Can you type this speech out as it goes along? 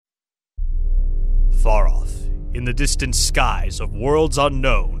Far off, in the distant skies of worlds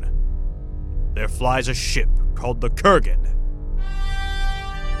unknown, there flies a ship called the Kurgan.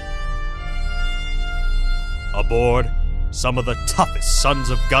 Aboard, some of the toughest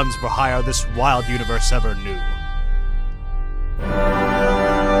sons of guns for hire this wild universe ever knew.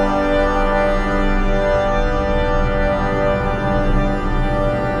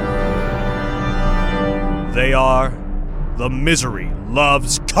 They are the Misery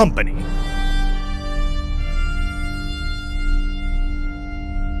Loves Company.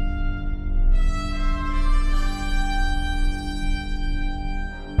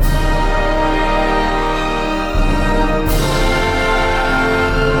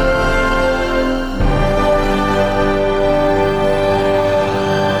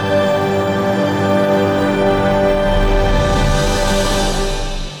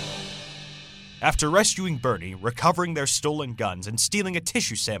 After rescuing Bernie, recovering their stolen guns, and stealing a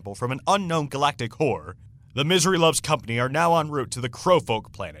tissue sample from an unknown galactic horror, the Misery Loves Company are now en route to the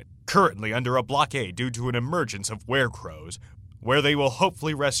Crowfolk planet, currently under a blockade due to an emergence of Werecrows, where they will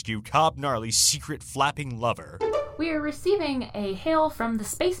hopefully rescue Cobb Gnarly's secret flapping lover. We are receiving a hail from the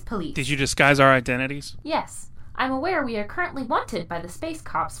space police. Did you disguise our identities? Yes. I'm aware we are currently wanted by the space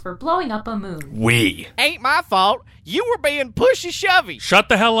cops for blowing up a moon. We. Ain't my fault. You were being pushy-shovey. Shut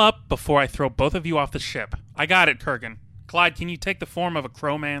the hell up before I throw both of you off the ship. I got it, Kurgan. Clyde, can you take the form of a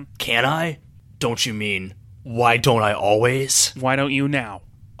crow man? Can I? Don't you mean, why don't I always? Why don't you now?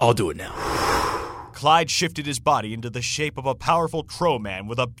 I'll do it now. Clyde shifted his body into the shape of a powerful crow man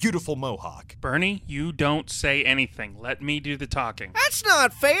with a beautiful mohawk. Bernie, you don't say anything. Let me do the talking. That's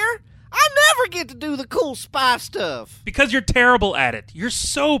not fair. I never get to do the cool spy stuff. Because you're terrible at it. You're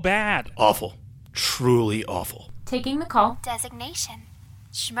so bad. Awful. Truly awful. Taking the call. Designation: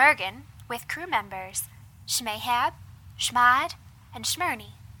 Schmergen with crew members Shmehab, Shmad, and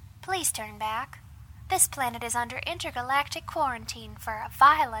Shmurny. Please turn back. This planet is under intergalactic quarantine for a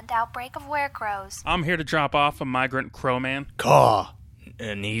violent outbreak of werecrows. I'm here to drop off a migrant crow man. Caw.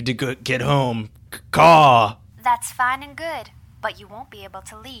 I need to get home. Caw. That's fine and good, but you won't be able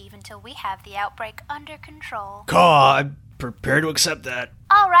to leave until we have the outbreak under control. Caw. I'm prepared to accept that.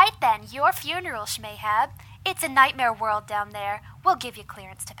 All right then, your funeral, Shmehab. It's a nightmare world down there. We'll give you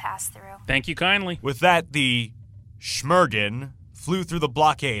clearance to pass through. Thank you kindly. With that, the Schmergen flew through the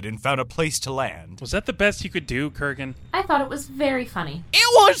blockade and found a place to land. Was that the best you could do, Kurgan? I thought it was very funny. It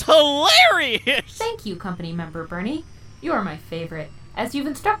was hilarious. Thank you, company member Bernie. You are my favorite, as you've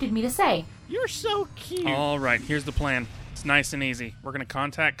instructed me to say. You're so cute. All right, here's the plan. It's nice and easy. We're going to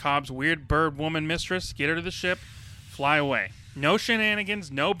contact Cobb's weird bird woman mistress, get her to the ship, fly away. No shenanigans,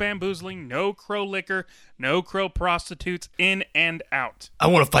 no bamboozling, no crow liquor, no crow prostitutes, in and out. I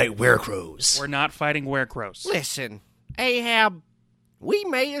want to fight Werecrows. We're not fighting Werecrows. Listen, Ahab, we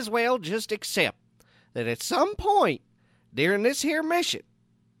may as well just accept that at some point during this here mission,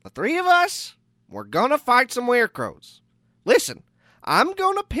 the three of us, we're gonna fight some Werecrows. Listen, I'm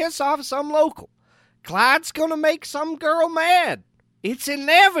gonna piss off some local. Clyde's gonna make some girl mad. It's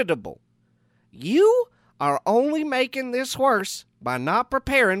inevitable. You are only making this worse by not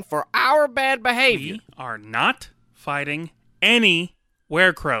preparing for our bad behavior. We are not fighting any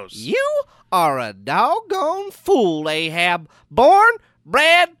Werecrows. You are a doggone fool, Ahab. Born,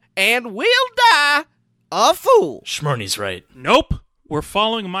 bred, and will die a fool. Schmurny's right. Nope. We're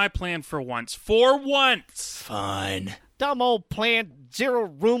following my plan for once. For once. Fine. Dumb old plan, zero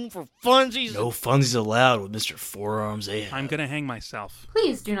room for funsies. No funsies allowed with Mr. Forearms Ahab. I'm gonna hang myself.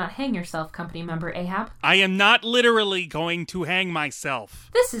 Please do not hang yourself, company member Ahab. I am not literally going to hang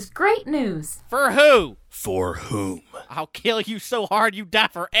myself. This is great news. For who? For whom? I'll kill you so hard you die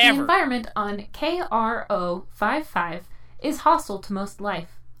The forever. environment on KRO-55 is hostile to most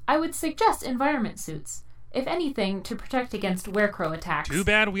life. I would suggest environment suits, if anything, to protect against werecrow attacks. Too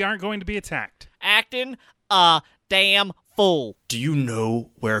bad we aren't going to be attacked. Acting a damn fool. Do you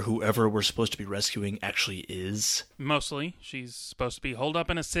know where whoever we're supposed to be rescuing actually is? Mostly, she's supposed to be holed up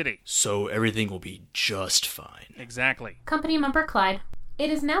in a city. So everything will be just fine. Exactly. Company member Clyde, it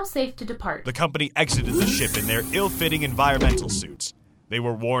is now safe to depart. The company exited the ship in their ill-fitting environmental suits. They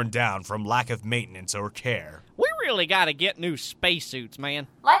were worn down from lack of maintenance or care. We really gotta get new spacesuits, man.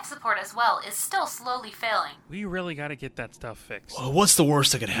 Life support as well is still slowly failing. We really gotta get that stuff fixed. What's the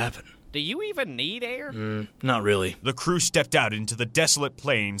worst that could happen? Do you even need air? Not really. The crew stepped out into the desolate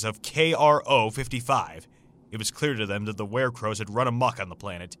plains of KRO-55. It was clear to them that the Werecrows had run amok on the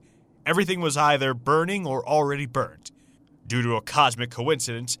planet. Everything was either burning or already burnt. Due to a cosmic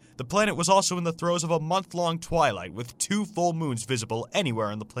coincidence, the planet was also in the throes of a month-long twilight with 2 full moons visible anywhere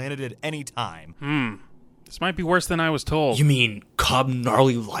on the planet at any time. This might be worse than I was told. You mean Cobb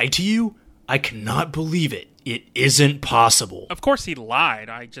Gnarly lied to you? I cannot believe it. It isn't possible. Of course he lied.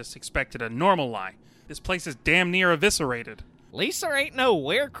 I just expected a normal lie. This place is damn near eviscerated. At least there ain't no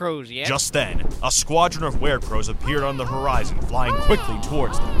werecrows yet. Just then, a squadron of werecrows appeared on the horizon, flying quickly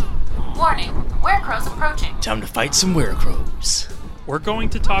towards them. Warning, Werecrows approaching. Time to fight some Werecrows. We're going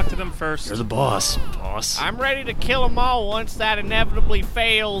to talk to them first. You're the boss, boss. I'm ready to kill them all once that inevitably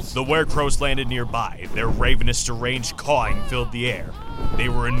fails. The werecrows landed nearby. Their ravenous, deranged cawing filled the air. They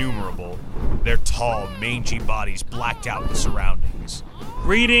were innumerable. Their tall, mangy bodies blacked out the surroundings.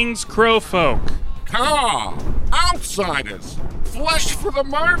 Greetings, crowfolk. Caw! Outsiders! Flesh for the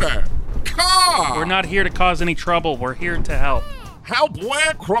murder! Caw! We're not here to cause any trouble. We're here to help. Help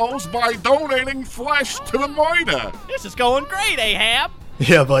Werecrows by donating flesh to the murder! This is going great, Ahab.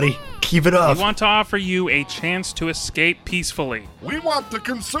 Yeah, buddy. Keep it up. We want to offer you a chance to escape peacefully. We want to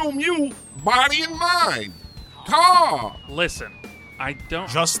consume you, body and mind! Caw! Listen, I don't...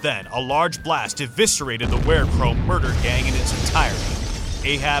 Just then, a large blast eviscerated the Werecrow murder gang in its entirety.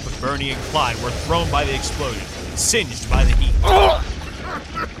 Ahab, Bernie, and Clyde were thrown by the explosion, singed by the heat.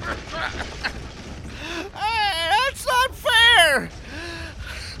 Hey, that's not fair!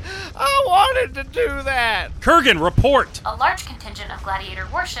 I wanted to do that! Kurgan, report! A large contingent of gladiator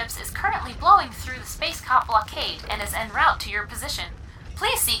warships is currently blowing through the Space Cop blockade and is en route to your position.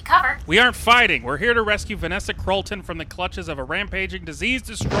 Please seek cover. We aren't fighting. We're here to rescue Vanessa Crowelton from the clutches of a rampaging,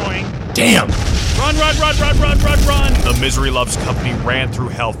 disease-destroying... Damn! Run, run, run, run, run, run, run! The Misery Loves Company ran through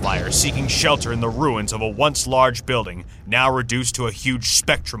hellfire, seeking shelter in the ruins of a once large building, now reduced to a huge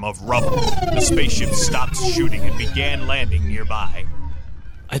spectrum of rubble. The spaceship stopped shooting and began landing nearby.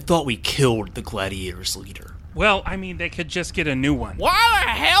 I thought we killed the Gladiators' leader. Well, I mean, they could just get a new one. Why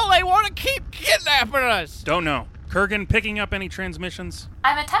the hell they want to keep kidnapping us? Don't know. Kurgan, picking up any transmissions?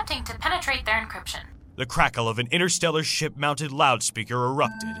 I'm attempting to penetrate their encryption. The crackle of an interstellar ship-mounted loudspeaker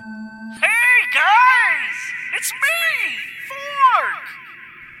erupted. Hey, guys! It's me, Fork!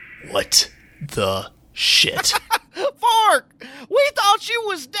 What the shit? Fork! We thought you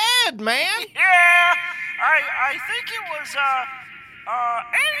was dead, man! Yeah, I think it was,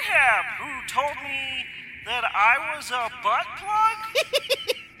 Ahab who told me that I was a butt plug?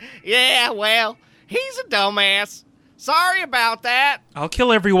 Yeah, well, he's a dumbass. Sorry about that. I'll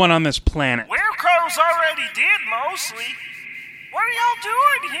kill everyone on this planet. Werecrows already did, mostly. What are y'all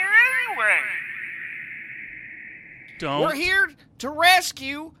doing here anyway? Don't. We're here to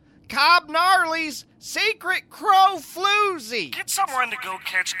rescue Cobb Gnarly's secret crow floozy. Get someone to go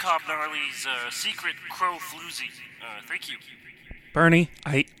catch Cobb Gnarly's, secret crow floozy. Thank you. Bernie,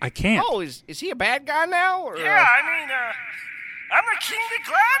 I can't. Oh, is he a bad guy now? Or, Yeah, I mean, I'm the king of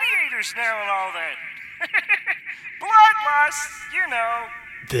gladiators now and all that. Bloodlust, you know.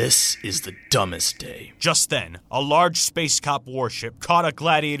 This is the dumbest day. Just then, a large Space Cop warship caught a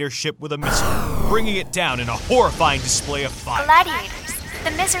gladiator ship with a missile, bringing it down in a horrifying display of fire. Gladiators,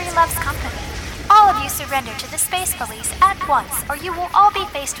 the Misery Loves Company. All of you surrender to the Space Police at once, or you will all be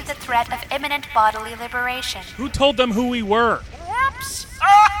faced with the threat of imminent bodily liberation. Who told them who we were? Whoops.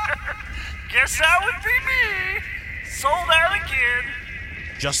 Guess that would be me. Sold out again.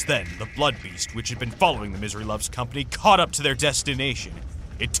 Just then, the Blood Beast, which had been following the Misery Loves Company, caught up to their destination.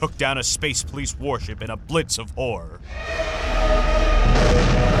 It took down a Space Police warship in a blitz of horror.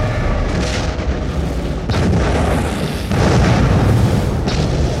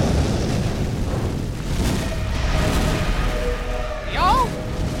 Y'all,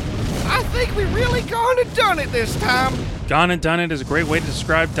 I think we really gone and done it this time. Gone and done it is a great way to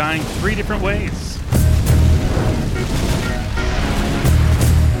describe dying 3 different ways.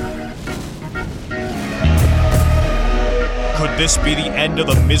 Could this be the end of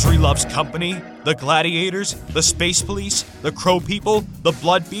the Misery Loves Company, the Gladiators, the Space Police, the Crow People, the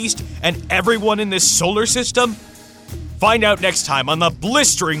Blood Beast, and everyone in this solar system? Find out next time on the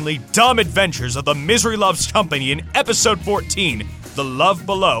blisteringly dumb adventures of the Misery Loves Company in Episode 14, The Love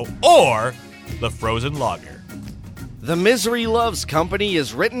Below, or The Frozen Lager. The Misery Loves Company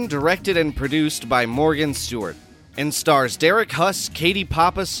is written, directed, and produced by Morgan Stewart, and stars Derek Huss, Katie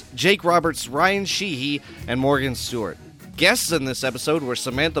Pappas, Jake Roberts, Ryan Sheehy, and Morgan Stewart. Guests in this episode were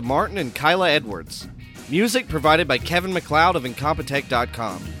Samantha Martin and Kyla Edwards. Music provided by Kevin MacLeod of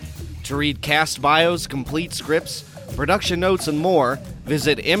Incompetech.com. To read cast bios, complete scripts, production notes, and more,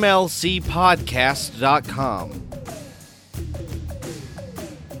 visit mlcpodcast.com.